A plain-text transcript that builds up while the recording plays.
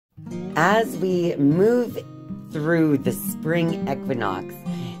as we move through the spring equinox,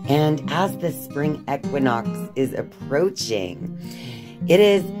 and as the spring equinox is approaching, it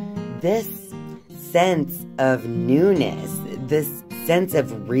is this sense of newness, this sense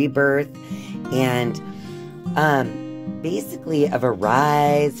of rebirth, and basically of a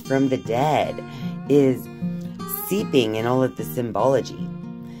rise from the dead is seeping in all of the symbology.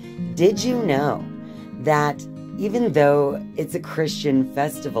 Did you know that even though it's a Christian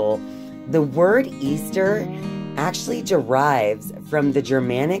festival, the word Easter actually derives from the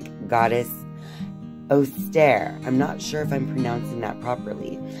Germanic goddess Oster? I'm not sure if I'm pronouncing that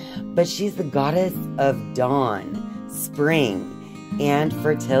properly, but she's the goddess of dawn, spring, and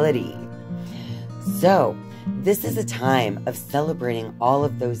fertility. So this is a time of celebrating all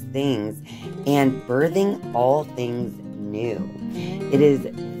of those things and birthing all things new. It is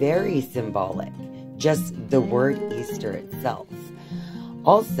very symbolic, just the word Easter itself.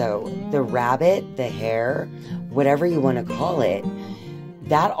 Also, the rabbit, the hare, whatever you want to call it,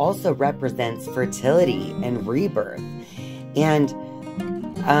 that also represents fertility and rebirth. And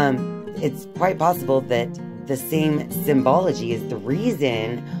it's quite possible that the same symbology is the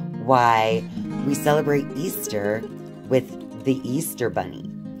reason why we celebrate Easter with the Easter Bunny.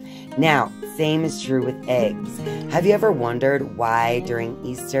 Now, same is true with eggs. Have you ever wondered why during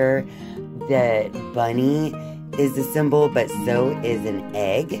Easter the bunny is a symbol, but so is an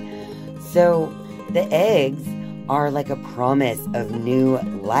egg? So the eggs are like a promise of new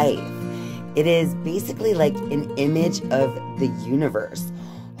life. It is basically like an image of the universe,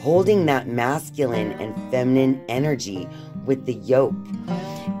 holding that masculine and feminine energy with the yolk.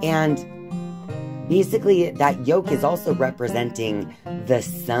 And basically that yolk is also representing the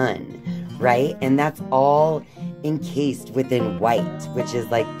sun, right? And that's all encased within white, which is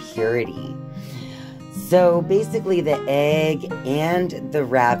like purity. So basically the egg and the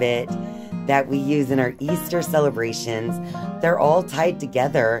rabbit that we use in our Easter celebrations, they're all tied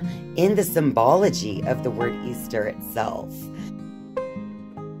together in the symbology of the word Easter itself.